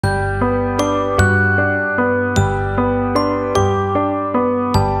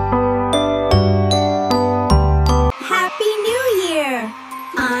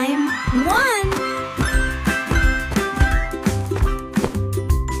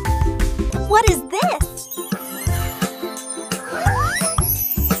What is this?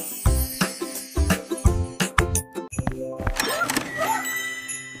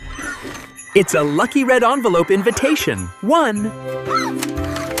 It's a lucky red envelope invitation. 1.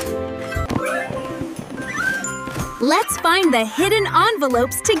 Let's find the hidden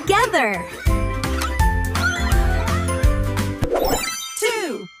envelopes together.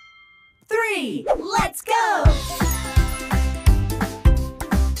 2, 3, let's go!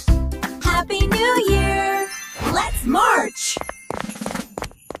 Happy New Year! Let's march!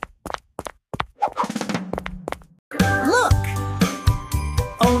 Look!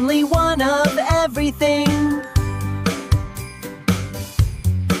 Only one of everything.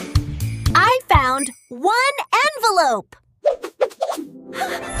 I found one envelope.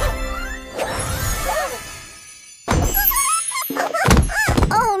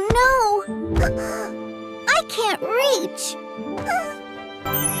 Oh no! I can't reach.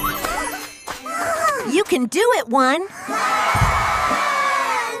 You can do it, one.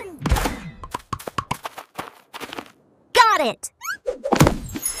 Got it.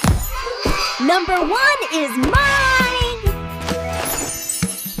 Number 1 is mine.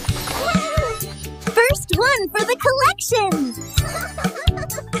 First one for the collection.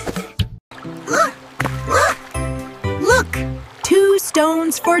 Look! 2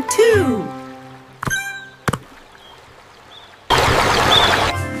 stones for 2.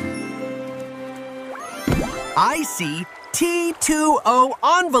 I see T2O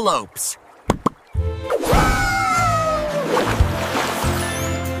envelopes.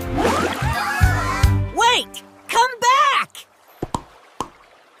 Wait! Come back!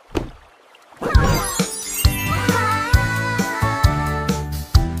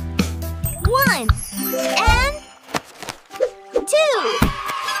 One and 2.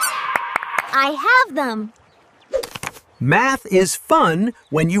 I have them. Math is fun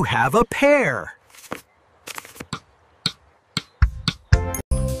when you have a pair.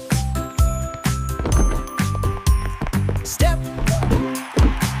 Step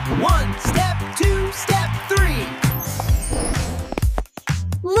 1, step 2, step 3.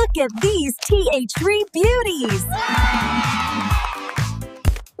 Look at these TH3 beauties.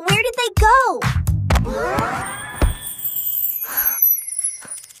 Where did they go?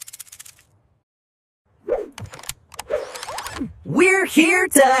 We're here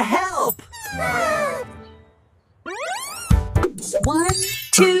to help! 1,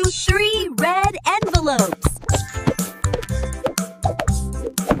 2, 3 red envelopes.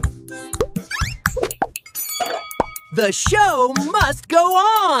 The show must go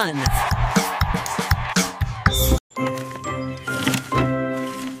on!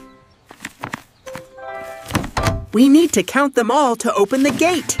 We need to count them all to open the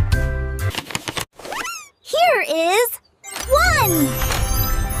gate. Here is 1.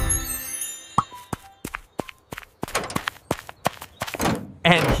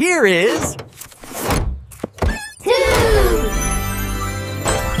 And here is... 2.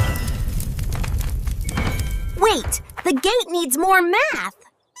 Wait, the gate needs more math.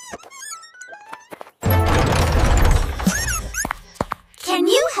 Can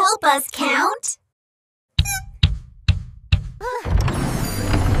you help us count?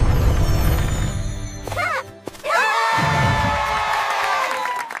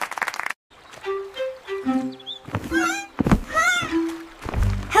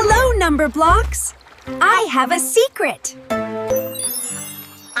 Hello, Numberblocks. I have a secret.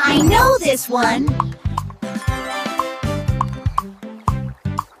 I know this one.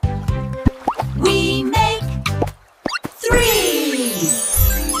 We make 3!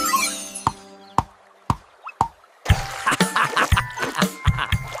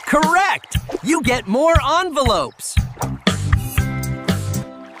 Correct! You get more envelopes.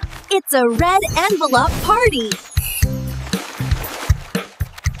 It's a red envelope party.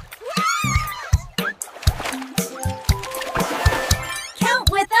 Count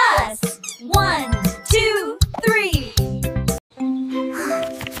with us! 1, 2, 3.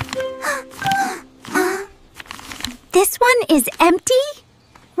 This one is empty?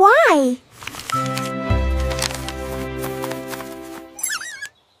 Why?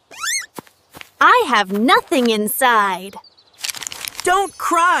 I have nothing inside. Don't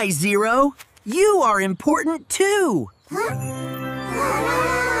cry, 0. You are important too.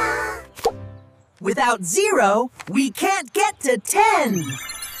 Without 0, we can't get to 10.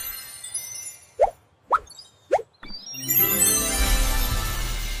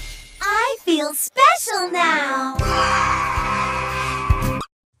 I feel special now.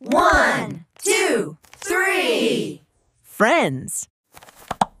 1, 2, 3. Friends.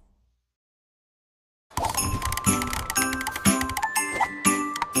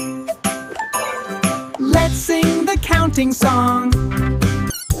 counting song.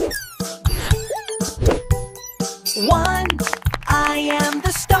 1, I am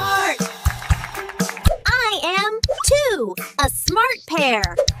the start. I am 2, a smart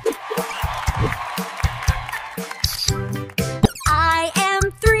pair. I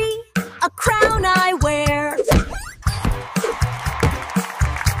am 3, a crown I wear.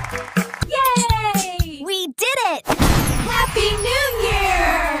 Yay! We did it! Happy New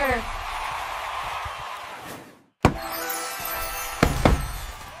Year!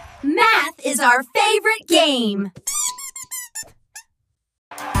 Math is our favorite game.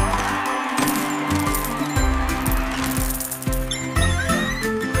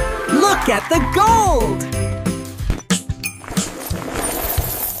 Look at the gold!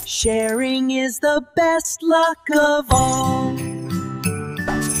 Sharing is the best luck of all.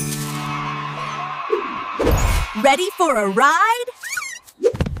 Ready for a ride?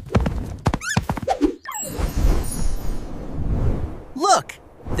 Look,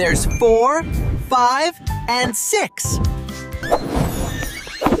 there's 4, 5, and 6.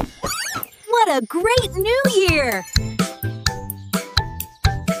 What a great new year!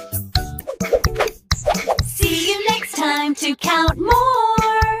 See you next time to count more.